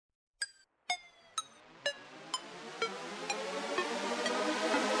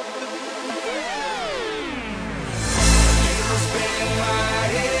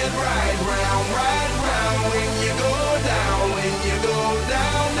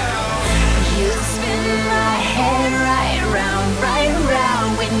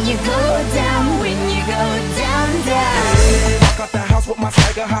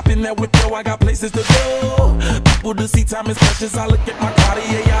swagger, hop in that whip, yo, I got places to go. People to see, time is precious. I look at my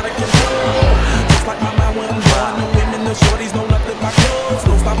Cartier out of control. Just like my mind when I'm done. The women, the shorties know nothing but clothes.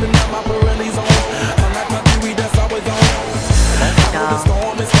 No stopping at my Pirelli's on. Unlike my theory, that's always on. I know the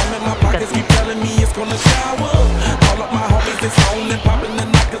storm is coming, my pockets keep telling me it's gonna shower. Call up my homies, it's on and popping the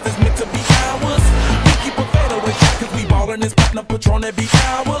night, cause it's meant to be ours. We keep a fadeaway shot, cause we ballin' and spotting a Patron every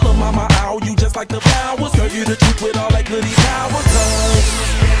hour. Lil' mama, ow, you just like the flowers. Girl, you the truth with all that goody power, cause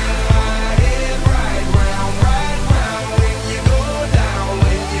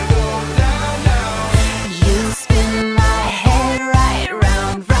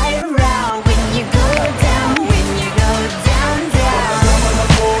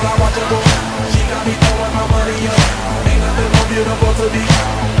beautiful to be.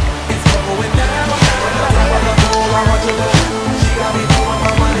 It's going down. I want you to. She got me throwing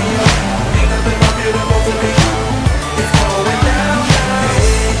my money up. Ain't nothing more beautiful to be. It's going down.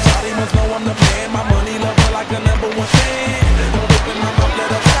 Hey, Charlie must know I'm the man. My money lover like a #1 fan. Don't open my mouth,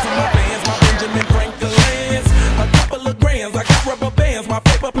 let her talk to my fans. My Benjamin Franklin's. A couple of grands, I got rubber bands. My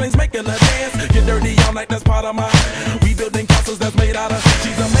paper planes making a dance. Get dirty all night, that's part of my. We building castles that's made out of.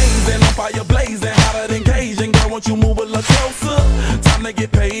 She's amazing, I'm fire blazing, hotter than Cajun. Girl, won't you move a little closer? Time to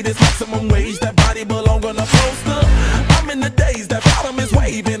get paid, it's maximum wage. That body belong on a poster. I'm in the days, that bottom is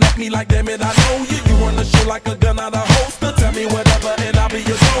waving at me like, damn it, I know you. You run the show like a